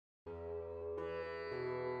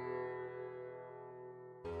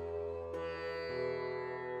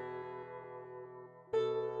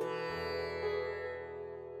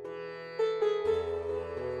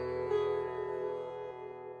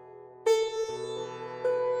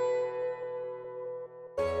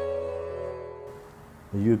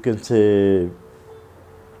You can say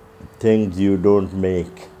things you don't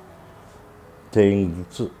make,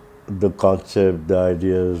 things, the concept, the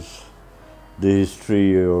ideas, the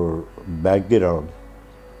history or background.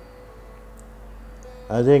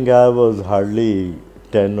 I think I was hardly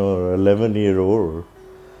 10 or 11-year-old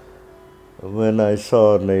when I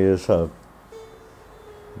saw Nayasa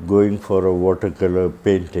going for a watercolor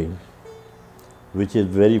painting, which is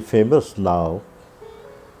very famous now.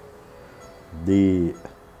 The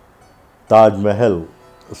Taj Mahal,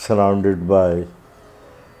 surrounded by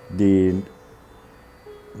the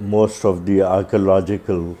most of the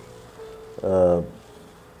archaeological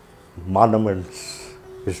monuments,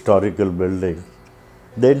 historical buildings,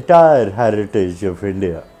 the entire heritage of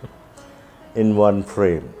India in one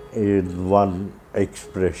frame, in one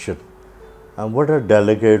expression. And what a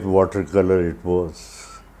delicate watercolor it was.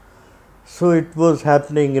 So it was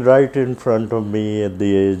happening right in front of me at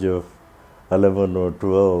the age of 11 or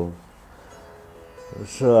 12.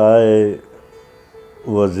 So I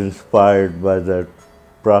was inspired by that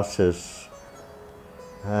process,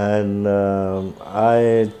 and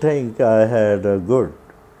I think I had a good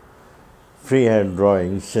freehand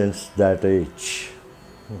drawing since that age.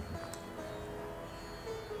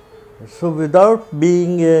 So without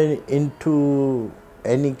being into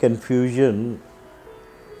any confusion,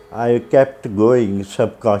 I kept going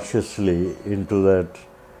subconsciously into that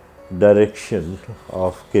direction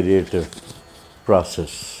of creative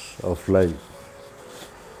process of life.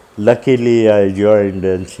 Luckily, I joined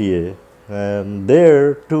NCA, and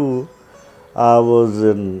there too, I was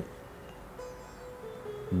in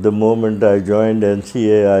the moment I joined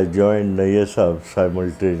NCA, I joined Nayasa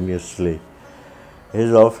simultaneously.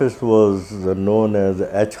 His office was known as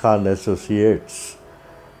H. Khan Associates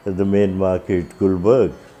at the main market,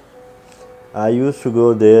 Gulberg. I used to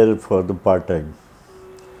go there for the part-time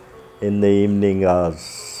in the evening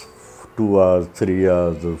hours, 2 hours, 3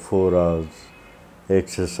 hours or 4 hours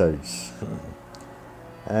exercise.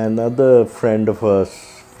 Another friend of us,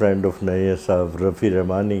 friend of Nayasa, Rafay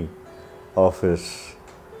Ramani office,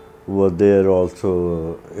 was there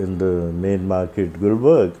also in the main market,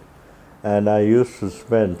 Gulberg. And I used to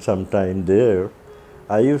spend some time there.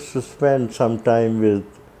 I used to spend some time with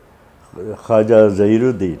Khaja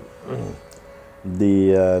Zairuddin,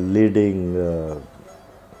 the leading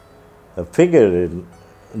figure in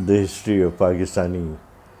the history of Pakistani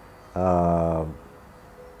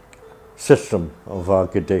system of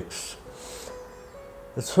architects.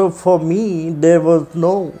 So for me, there was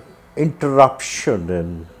no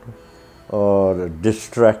interruption or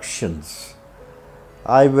distractions.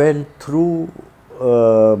 I went through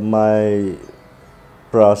my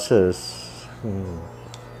process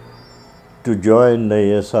to join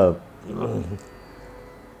Nayasa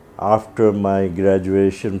after my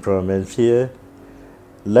graduation from NCA.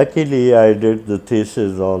 Luckily, I did the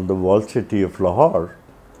thesis on the walled city of Lahore.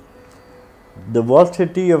 The walled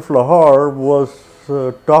city of Lahore was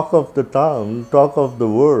talk of the town, talk of the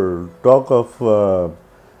world, talk of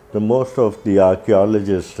the most of the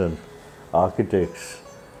archaeologists and architects,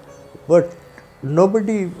 but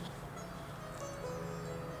nobody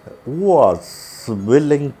was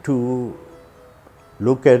willing to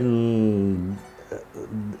look at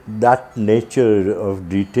that nature of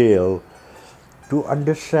detail to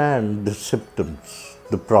understand the symptoms,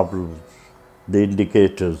 the problems, the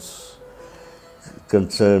indicators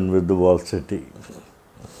concerned with the walled city.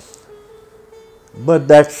 But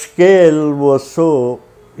that scale was so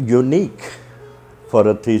unique for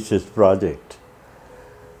a thesis project.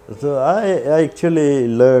 So I actually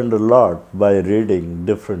learned a lot by reading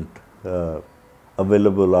different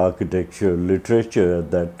available architecture literature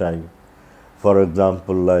at that time. For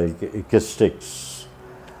example, like acoustics.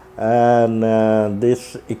 And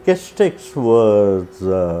this acoustics was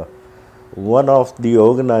one of the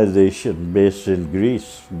organization based in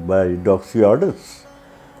Greece by Doxiadis,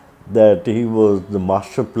 that he was the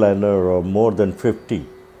master planner of more than 50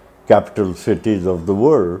 capital cities of the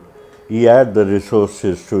world. He had the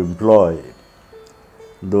resources to employ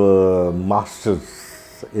the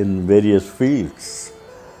masters in various fields.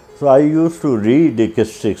 So I used to read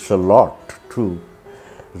acoustics a lot too,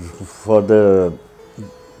 for the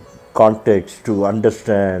context to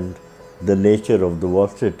understand the nature of the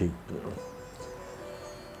walled city.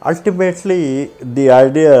 Ultimately, the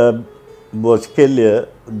idea was clear.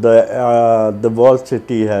 The walled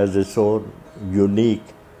city has its own unique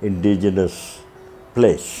indigenous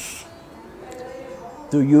place.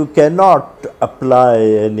 So you cannot apply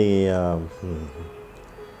any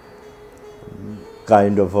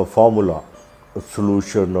kind of a formula, a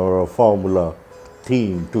solution or a formula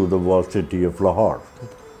theme to the walled city of Lahore.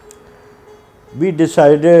 We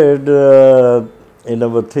decided in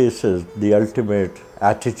our thesis, the ultimate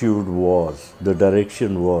attitude was, the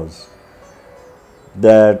direction was,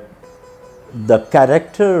 that the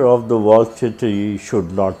character of the walled city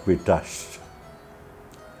should not be touched,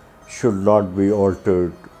 should not be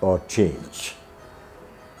altered or changed.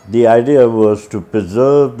 The idea was to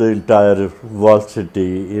preserve the entire walled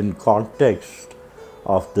city in context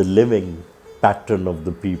of the living pattern of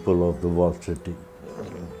the people of the walled city.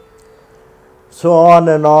 So on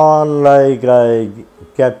and on, like I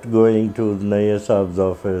kept going to Nayyar Saab's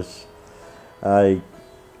office, I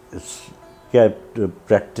kept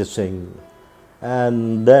practicing,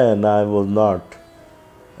 and then I was not,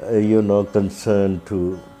 concerned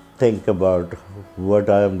to think about what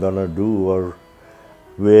I am gonna do or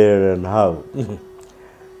where and how.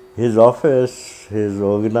 His office, his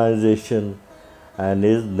organization, and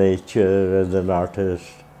his nature as an artist.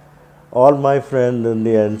 All my friends in the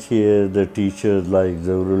NCA, the teachers like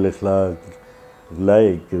Zahrul Ikhlaq,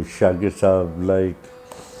 like Shagir Saab, like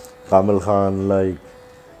Kamil Khan, like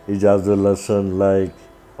Ijazul Hassan, like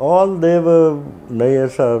all they were Nayyar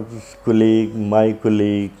Saab's colleagues, my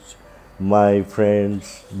colleagues, my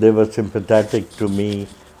friends. They were sympathetic to me,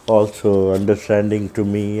 also understanding to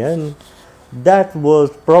me, and that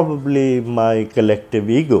was probably my collective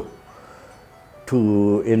ego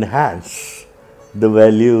to enhance the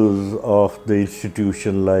values of the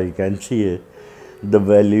institution like NCA, the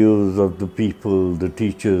values of the people, the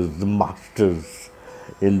teachers, the masters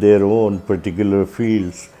in their own particular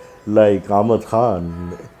fields, like Ahmad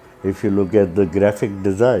Khan, if you look at the graphic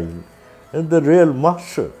design, and the real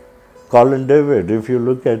master, Colin David, if you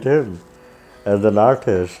look at him as an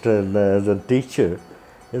artist and as a teacher,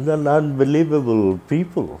 is an unbelievable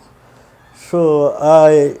people. So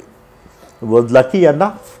I was lucky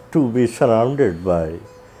enough to be surrounded by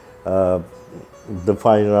the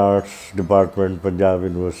Fine Arts Department, Punjab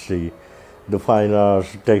University, the Fine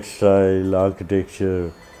Arts, Textile,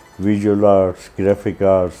 Architecture, Visual Arts, Graphic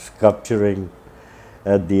Arts, Sculpturing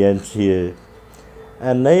at the NCA.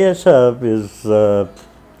 And Nayyar Saab is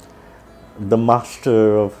the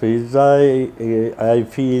master of his. I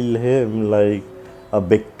feel him like a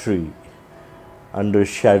big tree under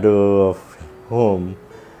shadow of whom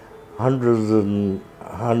hundreds and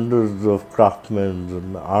hundreds of craftsmen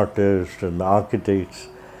and artists and architects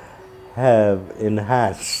have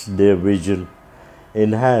enhanced their vision,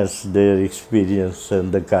 enhanced their experience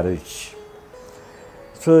and the courage.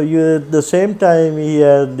 So at the same time, he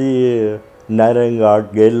had the Narang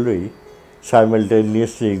Art Gallery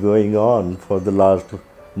simultaneously going on for the last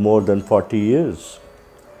more than 40 years.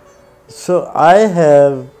 So I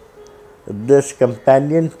have this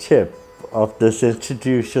companionship of this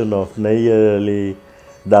institution of Nayyar Ali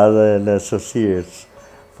Dada and Associates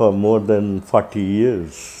for more than 40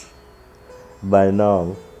 years by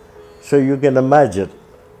now. So you can imagine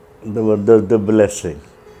the blessing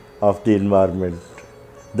of the environment,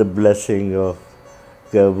 the blessing of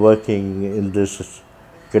working in these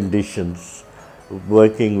conditions,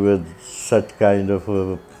 working with such kind of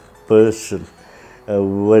a person,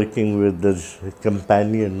 working with his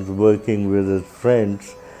companions, working with his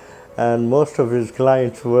friends. And most of his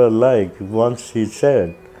clients were like, once he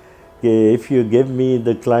said, if you give me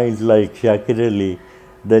the client like Shakir Ali,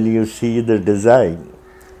 then you see the design,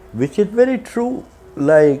 which is very true.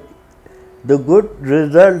 Like, the good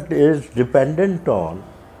result is dependent on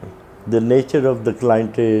the nature of the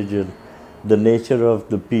clientage and the nature of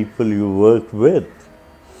the people you work with.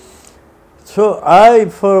 So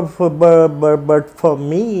but for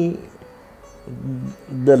me,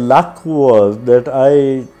 the luck was that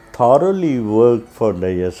I thoroughly worked for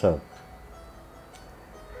Nayyar Saab.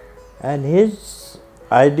 And his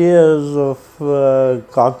ideas of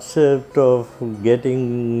concept of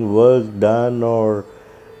getting work done, or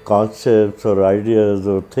concepts or ideas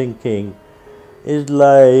or thinking, is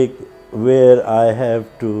like where I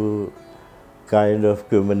have to kind of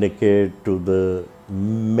communicate to the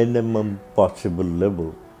minimum possible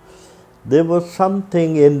level. There was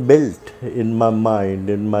something inbuilt in my mind,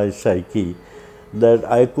 in my psyche, that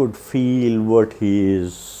I could feel what he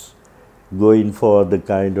is going for, the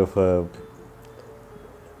kind of a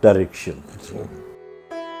direction.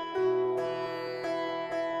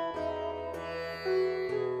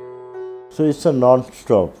 So it's a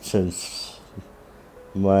non-stop since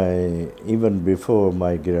even before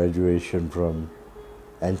my graduation from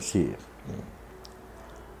NCA.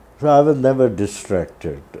 So I was never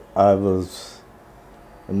distracted. I was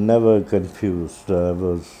never confused. I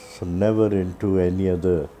was never into any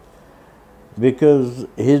other. Because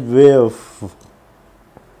his way of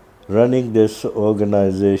running this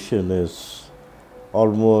organization is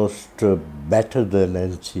almost better than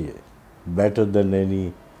NCA, better than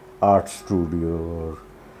any art studio, or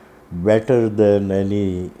better than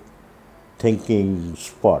any thinking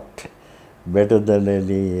spot, better than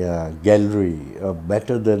any gallery, or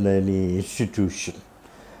better than any institution.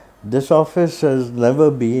 This office has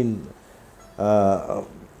never been uh,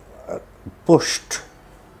 pushed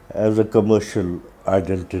as a commercial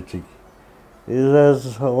identity. It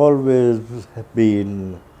has always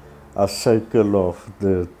been a circle of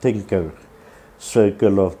the thinker,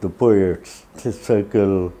 circle of the poets, the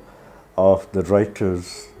circle of the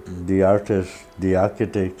writers, the artists, the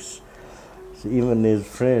architects, even his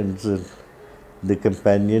friends, and the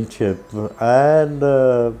companionship. And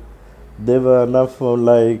they were enough for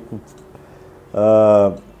like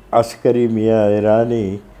Askari Mia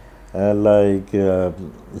Irani, like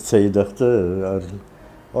Sayyid Akhtar, and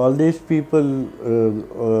all these people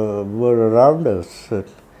were around us.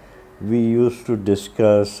 We used to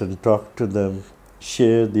discuss and talk to them,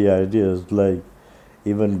 share the ideas, like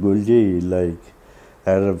even Gulji, like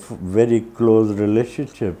had a very close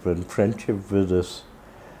relationship and friendship with us,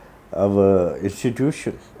 our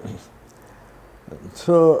institution.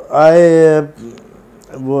 So I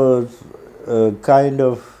was kind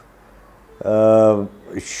of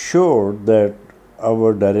sure that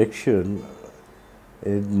our direction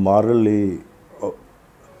is morally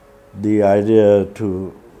the idea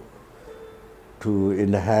to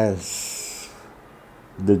enhance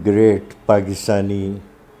the great Pakistani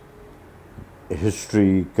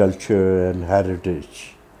history, culture, and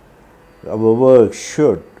heritage. Our work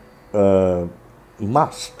should,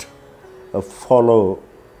 must follow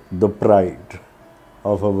the pride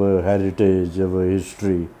of our heritage, our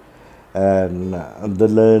history, and the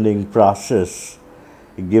learning process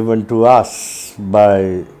given to us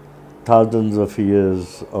by thousands of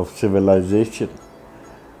years of civilization.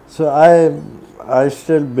 So I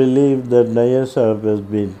still believe that Naya Sahib has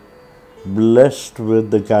been blessed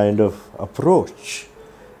with the kind of approach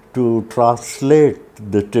to translate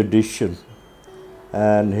the tradition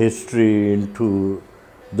and history into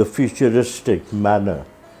the futuristic manner,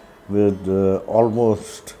 with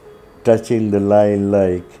almost touching the line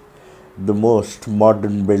like the most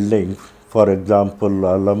modern building, for example,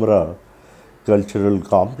 Alhambra Cultural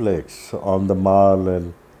Complex on the Mall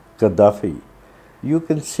and Gaddafi. You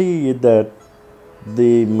can see that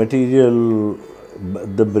the material,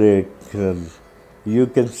 the brick, you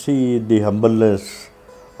can see the humbleness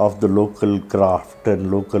of the local craft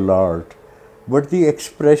and local art, but the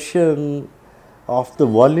expression of the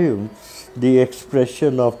volumes, the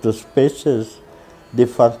expression of the spaces, the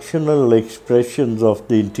functional expressions of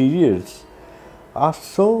the interiors are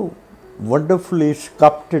so wonderfully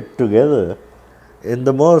sculpted together in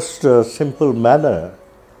the most simple manner,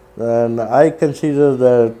 and I consider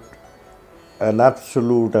that an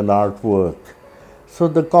absolute an artwork. So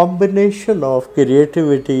the combination of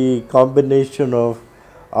creativity, combination of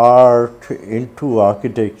art into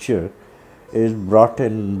architecture is brought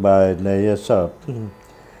in by Naya Sahib,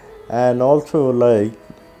 and also like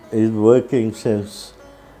is working since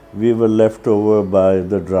we were left over by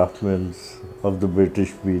the draftsmen of the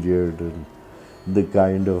British period, and the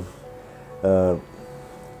kind of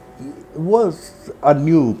was a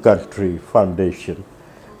new country foundation.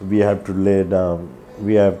 We have to lay down,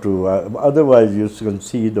 we have to, otherwise you can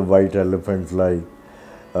see the white elephants like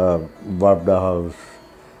Wabda House,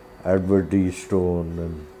 Edward D. Stone,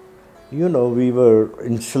 and we were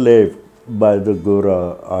enslaved by the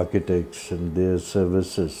Gora architects and their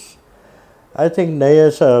services. I think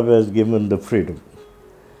Naya Sahib has given the freedom,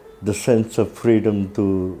 the sense of freedom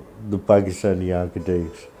to the Pakistani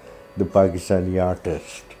architects, the Pakistani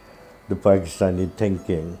artists, the Pakistani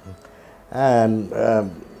thinking, and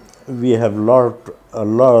we have a lot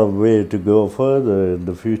of way to go further in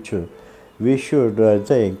the future. We should, I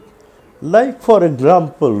think, like for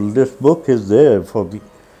example, this book is there for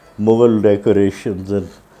Mughal decorations, and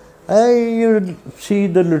you see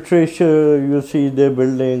the literature, you see their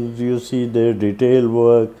buildings, you see their detail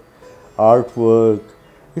work, artwork.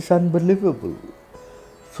 It's unbelievable.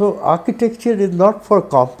 So architecture is not for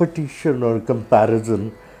competition or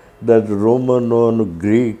comparison that Roman or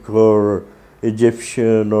Greek or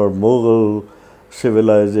Egyptian or Mughal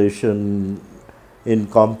civilization in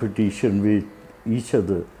competition with each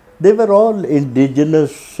other. They were all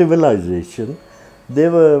indigenous civilization. They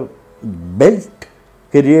were built,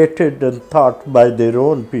 created and thought by their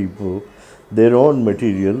own people, their own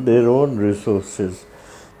material, their own resources.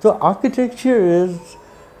 So architecture is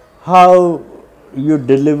how you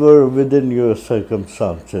deliver within your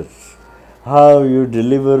circumstances, how you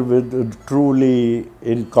deliver with truly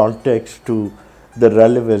in context to the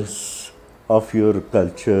relevance of your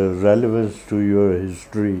culture, relevance to your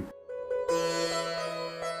history.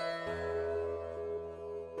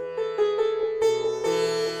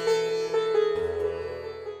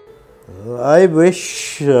 I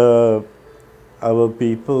wish our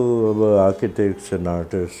people, our architects and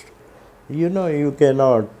artists, you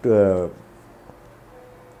cannot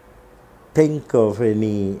think of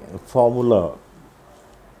any formula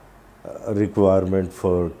requirement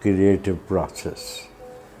for creative process.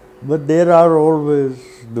 But there are always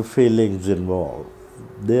the feelings involved.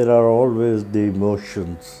 There are always the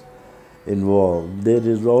emotions involved. There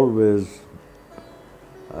is always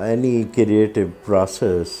any creative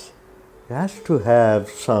process has to have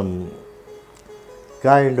some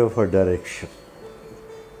kind of a direction,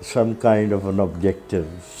 some kind of an objective,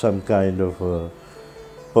 some kind of a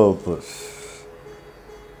purpose.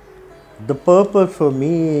 The purpose for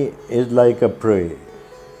me is like a prayer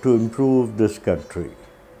to improve this country,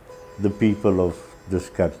 the people of this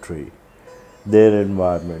country, their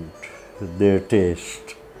environment, their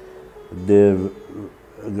taste, the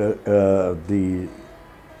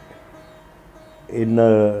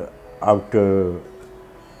inner, outer,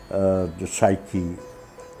 the psyche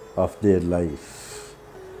of their life.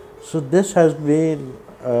 So this has been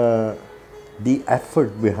the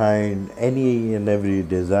effort behind any and every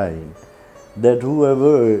design, that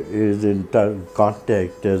whoever is in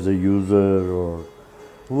contact as a user, or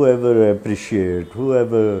whoever appreciates,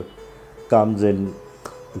 whoever comes in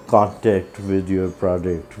contact with your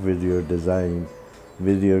product, with your design,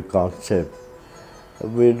 with your concept,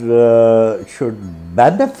 should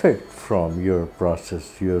benefit from your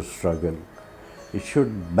process, your struggle. It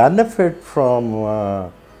should benefit from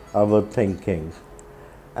our thinking.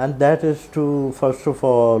 And that is to, first of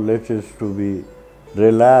all, it is to be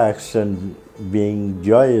relaxed and being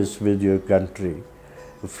joyous with your country.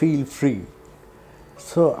 Feel free.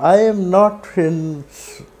 So I am not in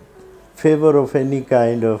favor of any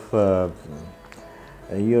kind of,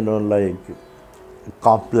 like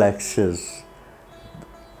complexes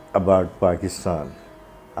about Pakistan.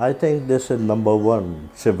 I think this is number one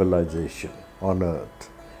civilization on earth.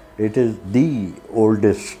 It is the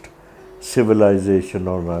oldest civilization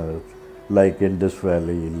on earth, like Indus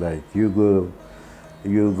Valley, like you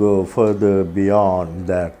go further beyond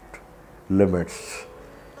that limits.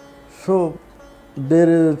 So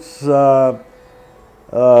there is the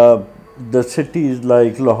cities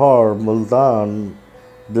like Lahore, Multan,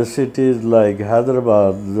 the cities like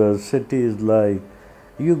Hyderabad, the cities like,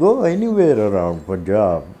 you go anywhere around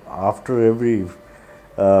Punjab, after every,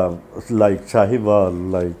 like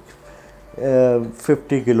Sahiwal, like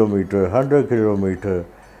 50 kilometer, 100 kilometer,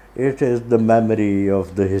 it is the memory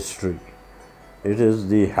of the history. It is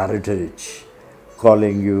the heritage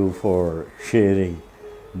calling you for sharing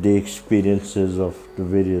the experiences of the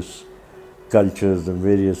various cultures and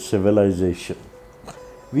various civilizations.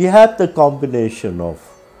 We have the combination of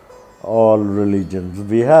all religions.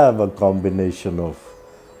 We have a combination of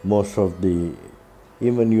most of the,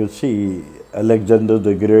 even you see Alexander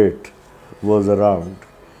the Great was around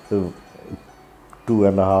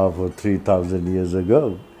 2.5 or 3,000 years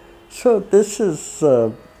ago. So this is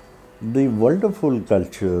the wonderful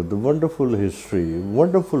culture, the wonderful history,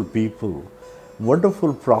 wonderful people,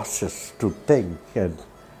 wonderful process to think and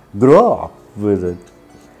grow up with it.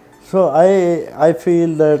 So I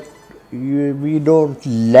feel that we don't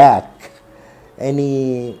lack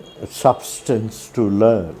any substance to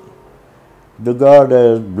learn. The God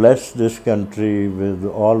has blessed this country with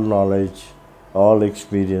all knowledge, all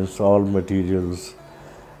experience, all materials.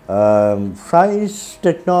 Science,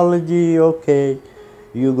 technology, okay,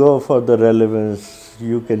 you go for the relevance,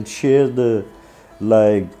 you can share the,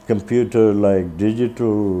 like computer, like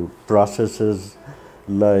digital processes,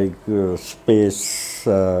 like space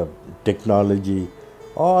technology,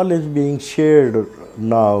 all is being shared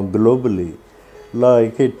now globally.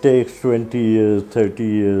 Like it takes 20 years, 30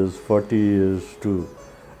 years, 40 years to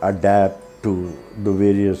adapt to the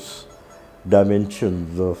various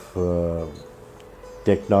dimensions of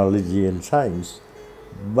technology and science.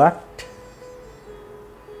 But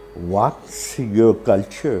once your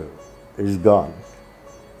culture is gone,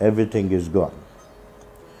 everything is gone.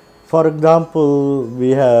 For example, we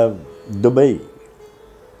have Dubai.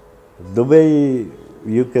 Dubai,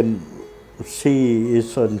 you can see,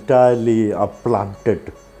 is entirely a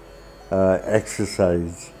planted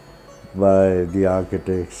exercise by the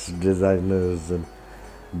architects, designers, and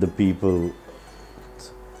the people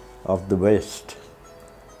of the West.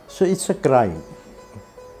 So it's a crime.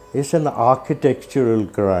 It's an architectural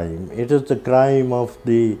crime. It is the crime of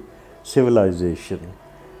the civilization.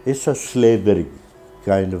 It's a slavery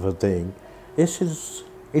kind of a thing. This is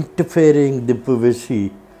interfering the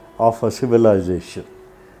privacy of a civilization,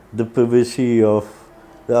 the privacy of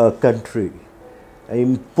a country,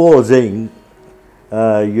 imposing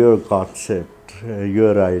your concept,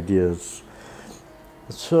 your ideas.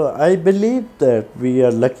 So I believe that we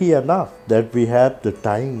are lucky enough that we have the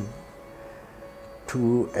time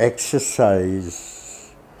to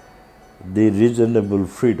exercise the reasonable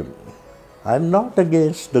freedom. I'm not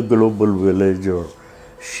against the global village or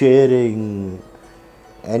sharing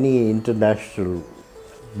any international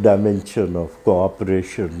dimension of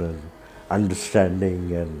cooperation and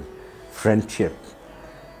understanding and friendship,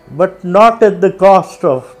 but not at the cost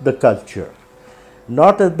of the culture,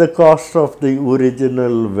 not at the cost of the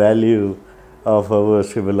original value of our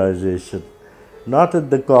civilization, not at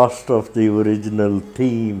the cost of the original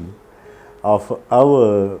theme of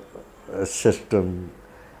our system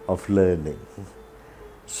of learning.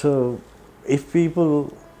 So, if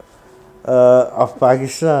people of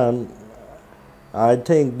Pakistan, I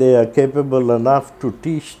think they are capable enough to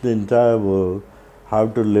teach the entire world how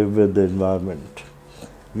to live with the environment.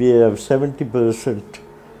 We have 70%,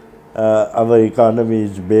 our economy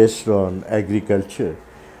is based on agriculture.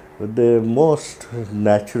 The most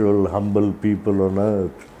natural, humble people on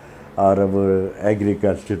earth are our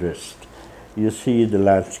agriculturists. You see the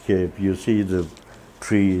landscape, you see the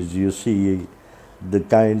trees, you see the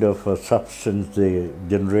kind of substance they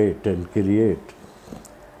generate and create.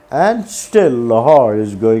 And still Lahore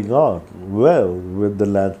is going on well with the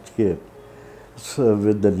landscape, so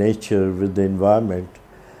with the nature, with the environment.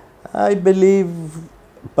 I believe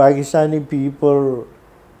Pakistani people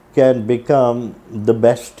can become the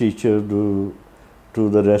best teacher to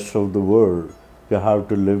the rest of the world, how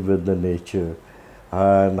to live with the nature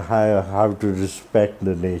and how to respect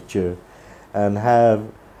the nature and have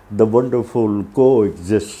the wonderful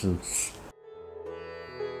coexistence.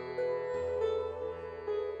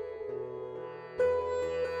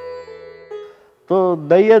 So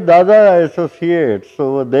NADA Dada Associates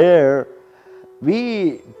over there,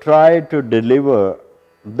 we try to deliver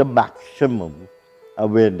the maximum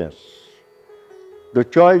awareness. The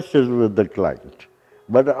choice is with the client.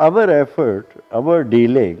 But our effort, our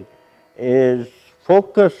dealing is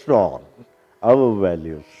focused on our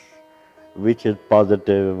values, which is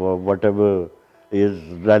positive or whatever is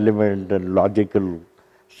relevant and logical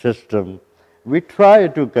system. We try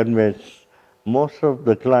to convince most of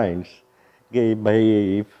the clients, okay,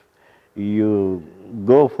 if you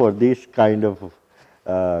go for this kind of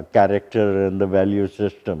character and the value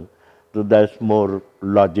system, so that's more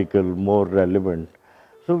logical, more relevant.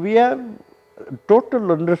 So we have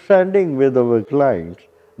total understanding with our clients.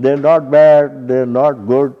 They're not bad, they're not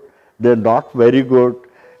good, they're not very good.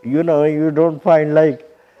 You know, you don't find like,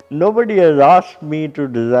 nobody has asked me to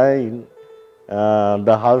design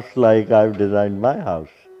the house like I've designed my house.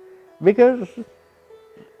 Because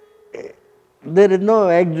there is no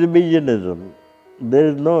exhibitionism, there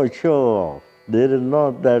is no show off, there is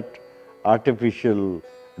not that artificial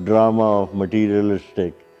drama of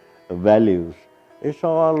materialistic values. It's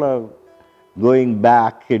all going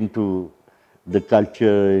back into the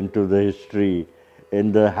culture, into the history,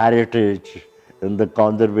 in the heritage, in the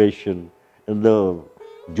conservation, in the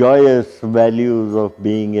joyous values of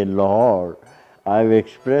being in Lahore. I've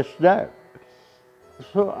expressed that.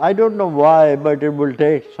 So I don't know why, but it will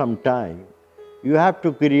take some time. You have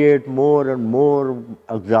to create more and more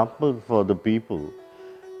examples for the people.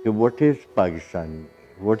 Okay, what is Pakistan?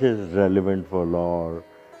 What is relevant for Lahore?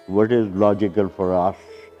 What is logical for us?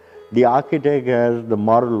 The architect has the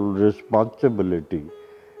moral responsibility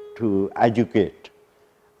to educate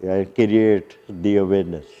and create the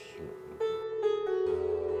awareness.